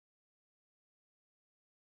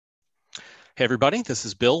Hey everybody, this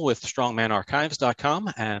is Bill with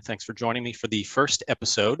StrongmanArchives.com, and thanks for joining me for the first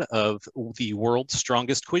episode of the World's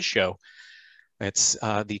Strongest Quiz Show. It's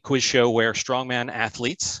the quiz show where strongman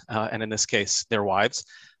athletes, and in this case, their wives,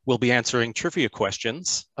 will be answering trivia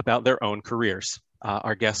questions about their own careers.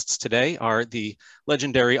 Our guests today are the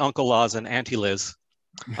legendary Uncle Loz and Auntie Liz.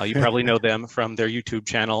 You probably know them from their YouTube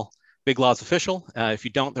channel, Big Loz Official. If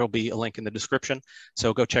you don't, there'll be a link in the description.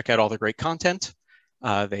 So go check out all the great content.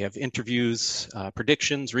 They have interviews,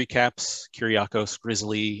 predictions, recaps, Kyriakos,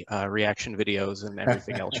 Grizzly, reaction videos, and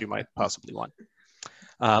everything else you might possibly want.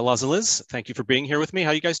 Loz and Liz, thank you for being here with me. How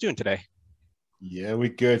are you guys doing today? Yeah, we're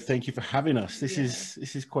good. Thank you for having us. This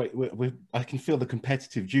is quite. I can feel the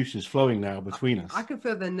competitive juices flowing now between us. I can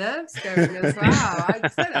feel the nerves going as well.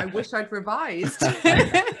 I wish I'd revised.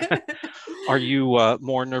 Are you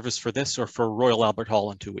more nervous for this or for Royal Albert Hall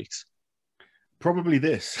in 2 weeks? Probably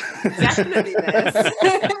this. Definitely this.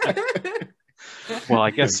 Well, I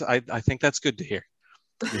guess I think that's good to hear.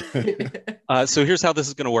 So here's how this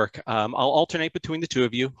is going to work. I'll alternate between the two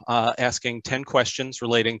of you, asking 10 questions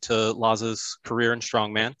relating to Loz's career in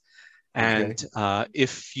strongman. And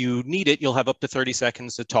if you need it, you'll have up to 30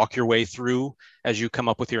 seconds to talk your way through as you come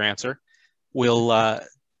up with your answer. We'll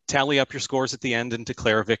tally up your scores at the end and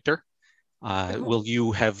declare a victor. Will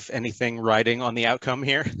you have anything riding on the outcome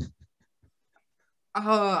here?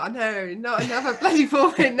 Oh, no, not another bloody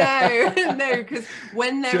forfeit. No, no, because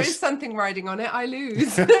when there is something riding on it, I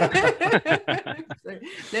lose. So,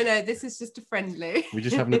 no, this is just a friendly. We're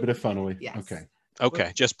just having a bit of fun, are we? Yes.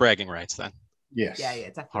 Okay, just bragging rights then. Yes. Yeah,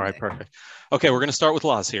 definitely. All right, perfect. Okay, we're going to start with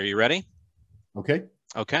Loz here. You ready? Okay.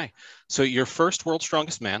 Okay, so your first World's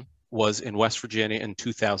Strongest Man was in West Virginia in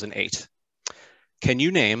 2008. Can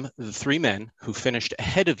you name the 3 men who finished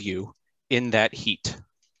ahead of you in that heat?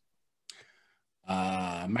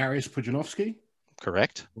 Mariusz Pudzianowski.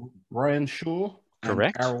 Correct. Brian Shaw.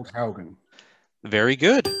 Correct. And Harold Haugen. Very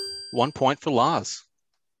good. 1 point for Loz.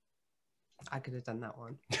 I could have done that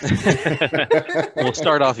one. We'll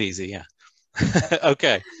start off easy, yeah.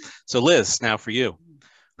 Okay, so Liz, now for you.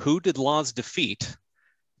 Who did Loz defeat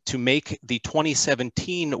to make the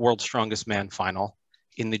 2017 World's Strongest Man final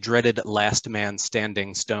in the dreaded Last Man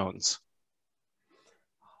Standing Stones?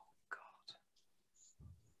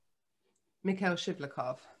 Mikhail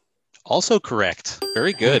Shivlikov. Also correct.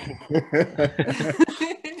 Very good.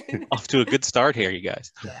 Off to a good start here, you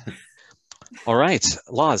guys. Yeah. All right,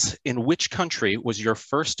 Loz, in which country was your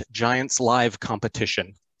first Giants Live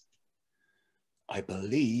competition? I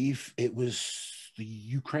believe it was the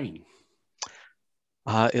Ukraine.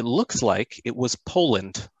 It looks like it was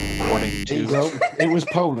Poland, according to... It was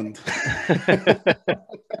Poland.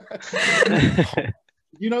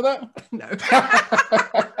 You know that? No.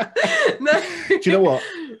 No. Do you know what?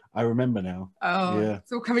 I remember now. Oh, yeah.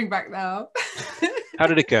 It's all coming back now. How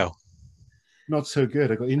did it go? Not so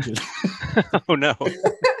good. I got injured. Oh, no. Well,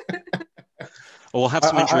 we'll have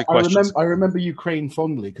some injury questions. I remember Ukraine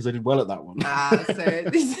fondly because I did well at that one. So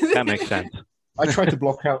that makes sense. I tried to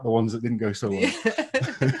block out the ones that didn't go so well.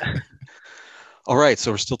 All right,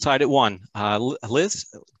 so we're still tied at 1. Liz,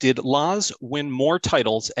 did Loz win more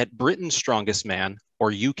titles at Britain's Strongest Man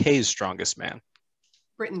or UK's Strongest Man?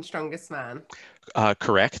 Britain's Strongest Man.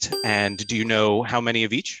 Correct. And do you know how many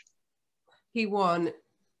of each? He won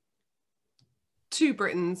 2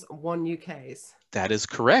 Britain's, 1 UK's. That is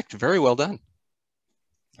correct. Very well done.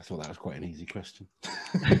 I thought that was quite an easy question.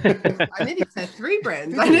 I nearly said 3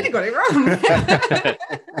 Britain's. I nearly got it wrong.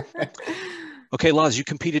 Okay, Loz, you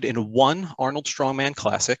competed in 1 Arnold Strongman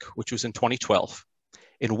Classic, which was in 2012.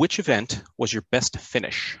 In which event was your best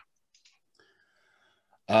finish?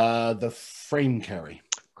 The frame carry.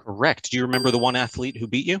 Correct. Do you remember the one athlete who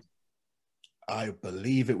beat you? I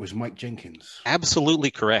believe it was Mike Jenkins. Absolutely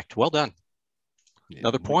correct. Well done. Yeah,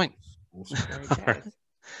 another point. Awesome.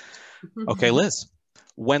 Okay, Liz.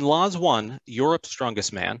 When Loz won Europe's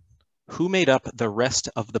Strongest Man, who made up the rest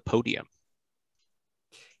of the podium?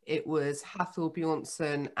 It was Hathor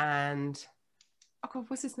Bjornsson and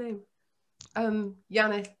what's his name?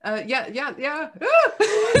 Janne.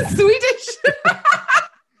 Swedish.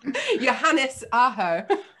 Johannes Aho.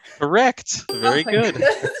 Correct. Very good.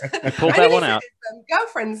 You pulled that one out.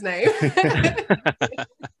 Girlfriend's name.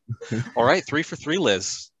 All right, 3 for 3,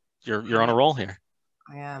 Liz. You're on a roll here.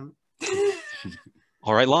 I am.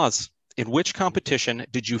 All right, Loz. In which competition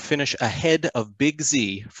did you finish ahead of Big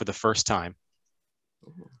Z for the first time?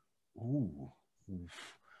 Ooh.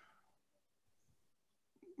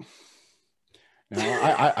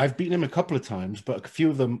 Now, I've beaten him a couple of times, but a few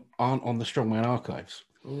of them aren't on the Strongman Archives.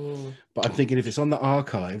 Ooh. But I'm thinking if it's on the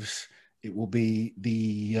archives, it will be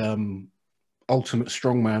the Ultimate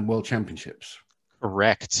Strongman World Championships.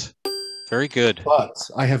 Correct. Very good. But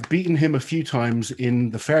I have beaten him a few times in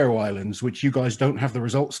the Faroe Islands, which you guys don't have the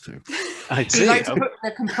results to. I You see. like to put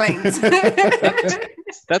in a complaint.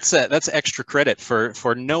 That's extra credit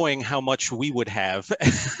for knowing how much we would have.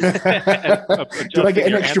 Did I get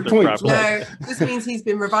an extra point? No, this means he's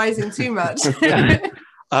been revising too much.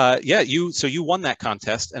 Yeah, you won that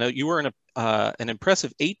contest, and you were an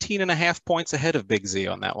impressive 18.5 points ahead of Big Z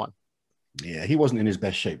on that one. Yeah, he wasn't in his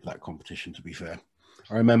best shape that competition, to be fair.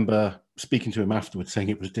 I remember speaking to him afterwards saying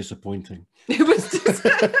it was disappointing. It was just...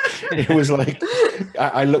 It was like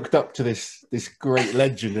I looked up to this great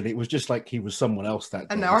legend, and it was just like he was someone else that day.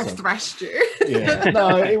 And now I've thrashed you. Yeah,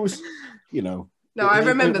 no, it was, you know. No, I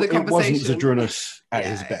remember the conversation. It wasn't Zadrunas at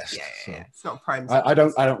his best. Yeah. So. It's not prime. I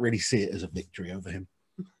don't really see it as a victory over him.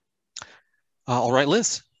 All right,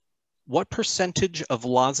 Liz. What percentage of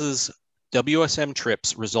Loz's WSM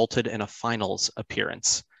trips resulted in a finals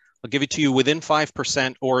appearance? I'll give it to you within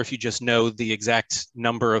 5%, or if you just know the exact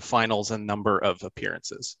number of finals and number of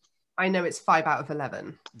appearances. I know it's 5 out of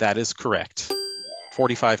 11. That is correct.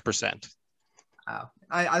 45%. Oh,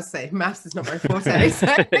 I say maths is not my forte.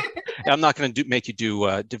 So. I'm not going to make you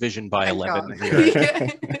do division by 11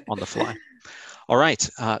 on the fly. All right.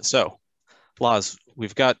 So, Loz,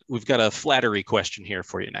 we've got a flattery question here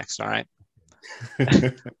for you next. All right.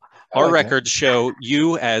 Our records show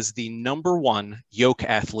you as the #1 yoke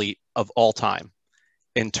athlete of all time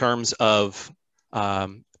in terms of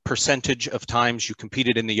percentage of times you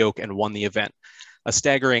competed in the yoke and won the event. A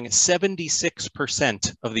staggering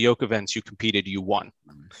 76% of the yoke events you competed, you won.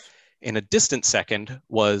 In a distant second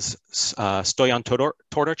was Stoyan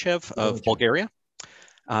Todorchev of Bulgaria.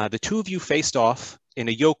 The two of you faced off in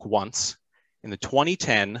a yoke once in the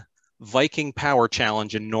 2010 Viking Power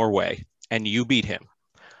Challenge in Norway, and you beat him.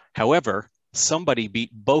 However, somebody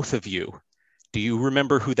beat both of you. Do you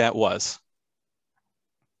remember who that was?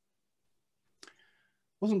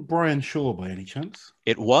 Wasn't Brian Shaw by any chance?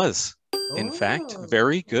 It was, in fact.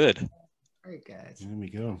 Very good. Very good. There we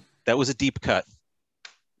go. That was a deep cut.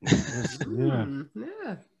 Yeah.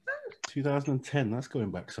 Yeah. 2010. That's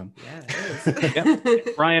going back some. Yeah, it is.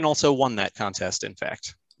 Yep. Brian also won that contest, in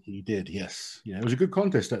fact. He did, yes. Yeah, it was a good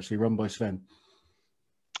contest, actually, run by Sven.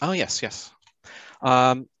 Oh, yes, yes.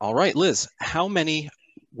 All right, Liz, how many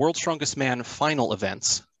World's Strongest Man final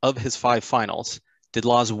events of his 5 finals did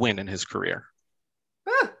Loz win in his career?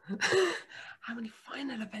 How many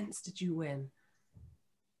final events did you win?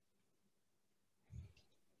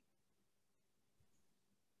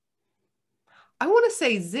 I want to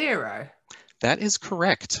say 0. That is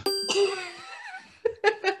correct.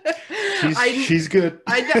 She's good.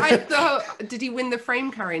 I thought, did he win the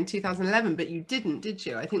frame carry in 2011? But you didn't, did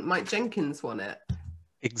you? I think Mike Jenkins won it.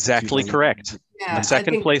 Exactly correct. Yeah,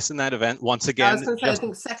 second place in that event. Once again, I was going to say, I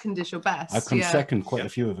think second is your best. I've come second quite a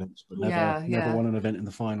few events, but never won an event in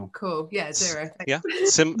the final. Cool. Yeah, 0. Yeah.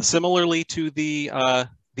 Similarly to the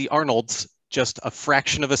Arnolds, just a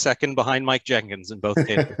fraction of a second behind Mike Jenkins in both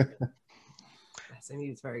cases. So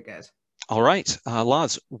he's very good. All right,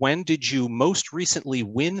 Loz, when did you most recently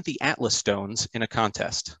win the Atlas Stones in a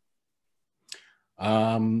contest?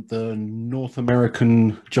 The North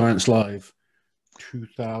American Giants Live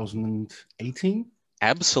 2018.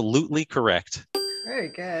 Absolutely correct. Very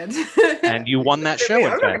good. And you won that show, in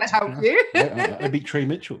I'm fact. not going to help you. I beat Trey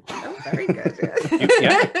Mitchell. Oh, very good.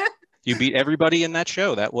 You beat everybody in that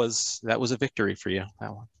show. That was a victory for you,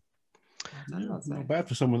 that one. Not bad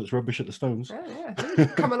for someone that's rubbish at the Stones. Yeah.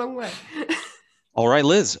 Come a long way. All right,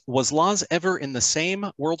 Liz, was Loz ever in the same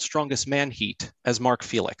World's Strongest Man heat as Mark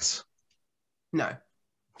Felix? No.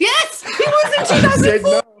 Yes, he was in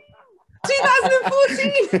 2004.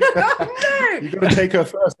 2014. Oh, no. You've got to take her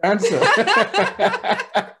first answer.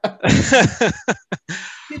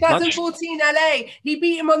 2014 LA. He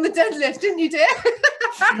beat him on the deadlift, didn't you, dear?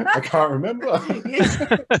 I can't remember.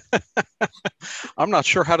 I'm not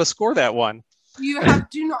sure how to score that one. You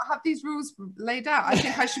do not have these rules laid out. I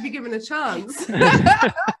think I should be given a chance.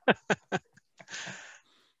 It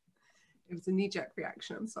was a knee-jerk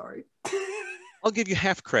reaction. I'm sorry. I'll give you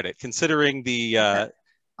half credit, considering the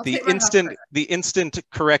instant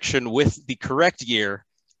correction with the correct year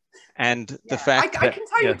and the fact I can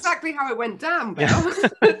tell you exactly how it went down, Bill. I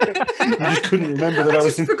just couldn't remember that I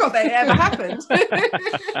just forgot that it ever happened.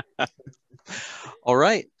 All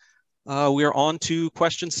right. We are on to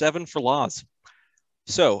question 7 for Loz.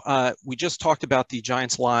 So we just talked about the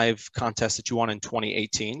Giants Live contest that you won in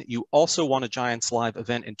 2018. You also won a Giants Live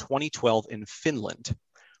event in 2012 in Finland.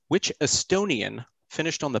 Which Estonian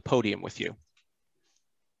finished on the podium with you?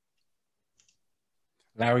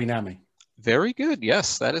 Larry Nami. Very good.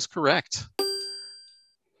 Yes, that is correct.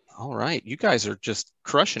 All right. You guys are just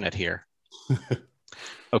crushing it here.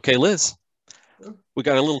 Okay, Liz, we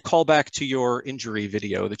got a little callback to your injury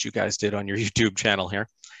video that you guys did on your YouTube channel here.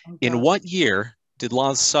 Oh, in what year did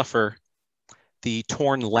Loz suffer the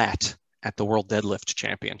torn lat at the World Deadlift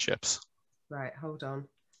Championships? Right, hold on.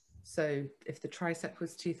 So if the tricep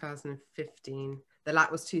was 2015, the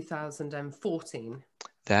lat was 2014.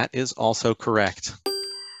 That is also correct.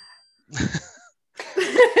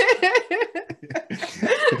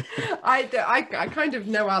 I kind of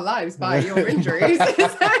know our lives by your injuries.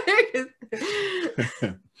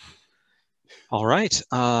 All right.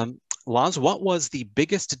 Loz, what was the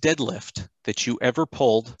biggest deadlift that you ever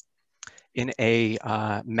pulled in a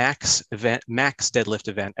max deadlift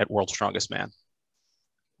event at World's Strongest Man?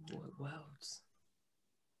 Worlds.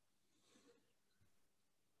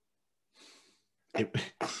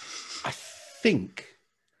 I think,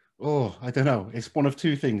 I don't know. It's one of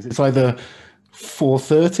two things. It's either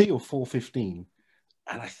 430 or 415.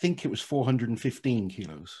 And I think it was 415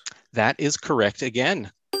 kilos. That is correct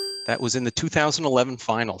again. That was in the 2011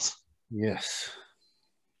 finals. Yes.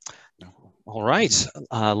 All right,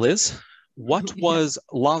 Liz, what was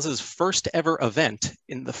Loz's first ever event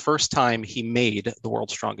in the first time he made the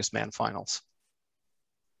World's Strongest Man finals?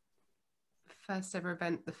 First ever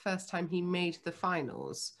event, the first time he made the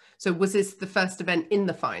finals. So was this the first event in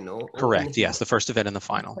the final? Correct, yes, the first event in the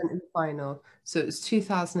final. In the final. So it was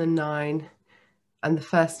 2009, and the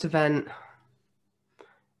first event,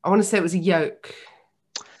 I want to say it was a yoke.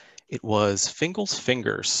 It was Fingal's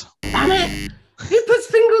Fingers. Damn it! Who puts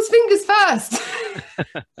Fingal's Fingers first?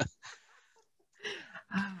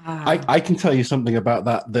 I can tell you something about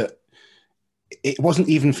that it wasn't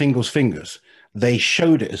even Fingal's Fingers. They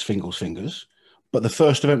showed it as Fingal's Fingers, but the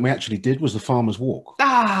first event we actually did was the Farmer's Walk.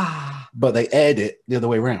 But they aired it the other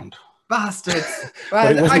way around. Bastards.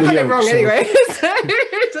 Well, I got it wrong anyway, so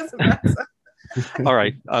it doesn't matter. All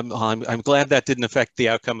right. I'm glad that didn't affect the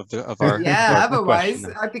outcome of our. Yeah, of our otherwise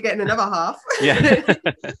question. I'd be getting another half. Yeah.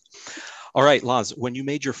 All right, Loz, when you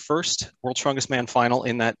made your first World's Strongest Man final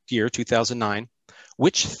in that year, 2009,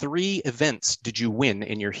 which 3 events did you win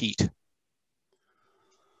in your heat?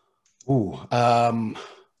 The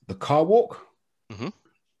car walk,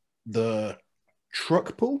 the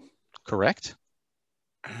truck pull. Correct.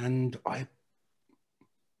 And car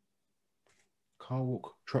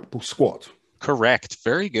walk, truck pull, squat. Correct.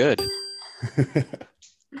 Very good.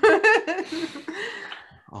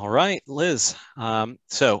 All right, Liz.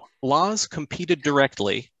 So Loz competed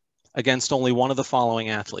directly against only one of the following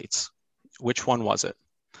athletes. Which one was it?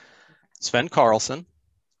 Sven Karlsson,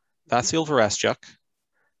 Vasil Vereshchuk,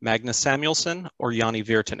 Magnus Samuelsson, or Jani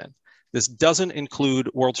Virtanen? This doesn't include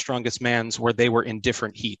World's Strongest Man's where they were in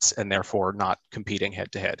different heats and therefore not competing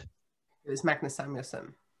head to head. It was Magnus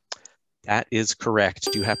Samuelsson. That is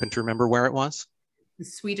correct. Do you happen to remember where it was? The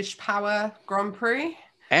Swedish Power Grand Prix.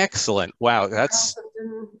 Excellent. Wow, that's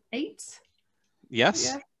 2008. Yes.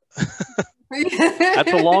 Yeah.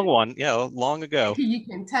 That's a long one. Yeah, long ago. You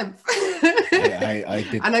came 10th. Yeah, I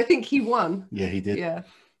did. And I think he won. Yeah, he did. Yeah.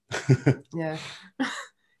 Yeah.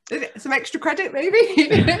 Some extra credit, maybe?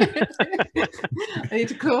 I need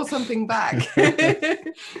to claw something back.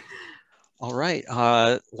 All right.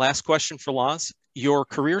 Last question for Loz. Your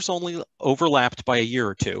careers only overlapped by a year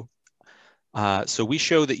or two. So we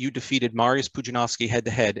show that you defeated Mariusz Pudzianowski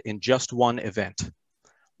head-to-head in just one event.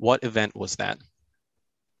 What event was that?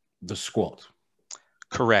 The squat.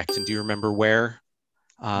 Correct. And do you remember where?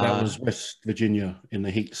 That was West Virginia in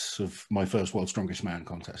the heats of my first World's Strongest Man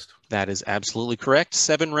contest. That is absolutely correct.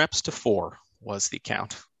 7 reps to 4 was the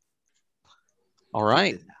count. All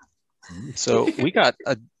right. So we got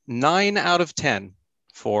a 9 out of 10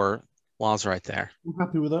 for Loz right there. I'm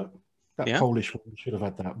happy with that. That Polish one should have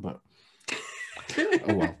had that, but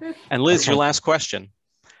oh well. And Liz, your last question.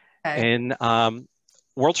 Okay. In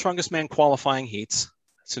World's Strongest Man qualifying heats,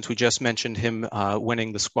 since we just mentioned him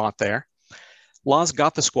winning the squat there, Loz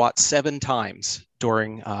got the squat 7 times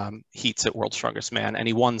during heats at World's Strongest Man, and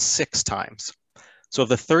he won 6 times. So of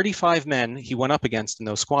the 35 men he went up against in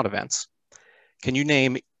those squat events, can you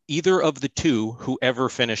name either of the 2 who ever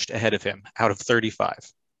finished ahead of him out of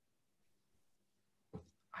 35?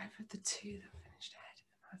 I've had the 2 that finished ahead of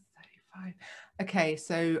him out of 35. Okay,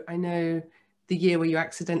 so I know the year where you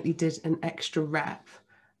accidentally did an extra rep,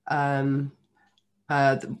 the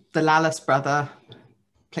Lallis brother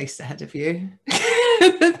placed ahead of you.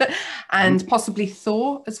 And possibly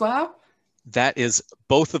Thor as well. That is,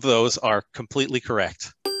 both of those are completely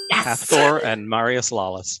correct. Yes. Thor and Mariusz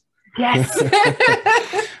Lallis. Yes.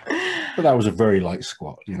 But that was a very light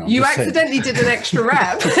squat, you know. You accidentally did an extra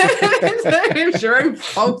rep. So it was your own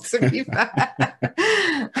fault, to be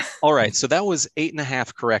fair. All right, so that was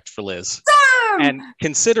 8.5 correct for Liz. Damn! And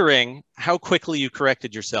considering how quickly you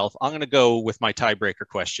corrected yourself, I'm going to go with my tiebreaker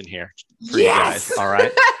question here for you guys. All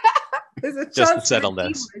right. There's a Just chance to settle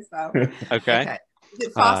this. Okay. Okay. Is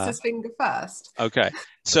it fastest finger first? Okay.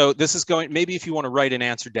 So this is going, maybe if you want to write an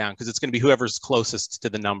answer down, because it's going to be whoever's closest to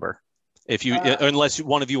the number. If you, unless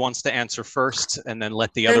one of you wants to answer first and then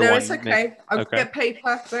let the other one. No, it's okay. I'll get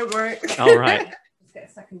paper. Don't worry. All right. Let's get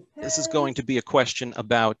a second. This is going to be a question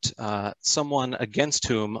about someone against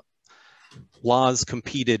whom Loz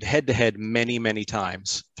competed head-to-head many, many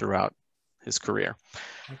times throughout his career.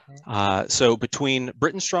 Okay. So between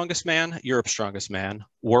Britain's Strongest Man, Europe's Strongest Man,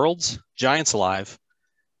 Worlds, Giants Alive,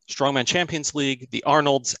 Strongman Champions League, the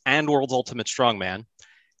Arnolds, and World's Ultimate Strongman,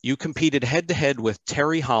 you competed head-to-head with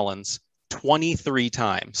Terry Hollins 23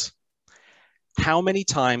 times. How many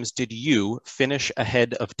times did you finish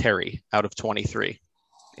ahead of Terry out of 23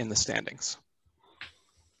 in the standings?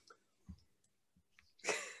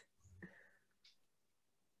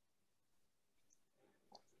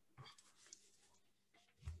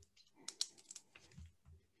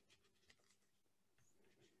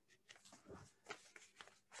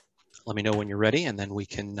 Let me know when you're ready, and then we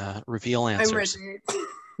can reveal answers. I'm ready.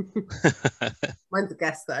 Mine's a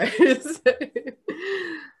guess, though.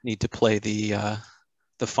 Need to play the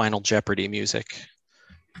Final Jeopardy music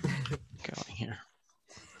going here.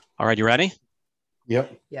 All right, you ready?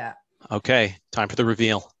 Yep. Yeah. Okay, time for the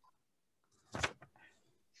reveal. All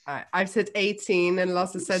right, I've said 18, and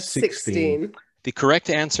Loz has said 16. The correct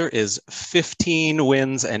answer is 15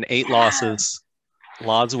 wins and 8 losses.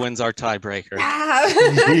 Loz wins our tiebreaker.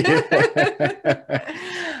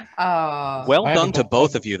 Well done to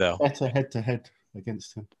both of you, though. Better head-to-head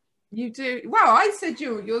against him. You do. Well, I said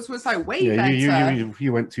yours was like way better.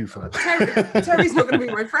 You went too far. Terry's not going to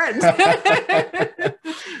be my friend.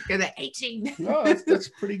 Go there, 18. No, that's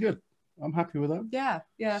pretty good. I'm happy with that.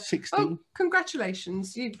 Yeah. 16. Oh,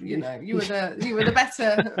 congratulations. You know, you were the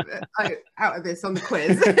better out of this on the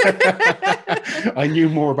quiz. I knew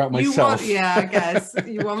more about myself. I guess.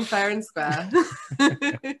 You won fair and square.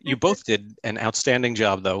 You both did an outstanding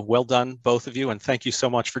job, though. Well done, both of you, and thank you so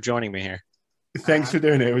much for joining me here. Thanks for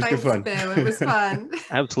doing it. It was good fun. Bill. It was fun.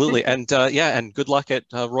 Absolutely. And and good luck at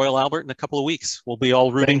Royal Albert in a couple of weeks. We'll be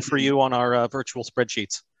all rooting for you on our virtual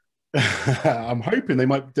spreadsheets. I'm hoping they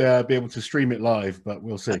might be able to stream it live, but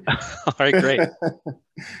we'll see. All right, great.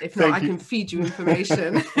 If not, I can feed you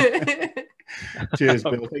information. Cheers,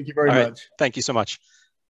 Bill. Thank you very much. Thank you so much.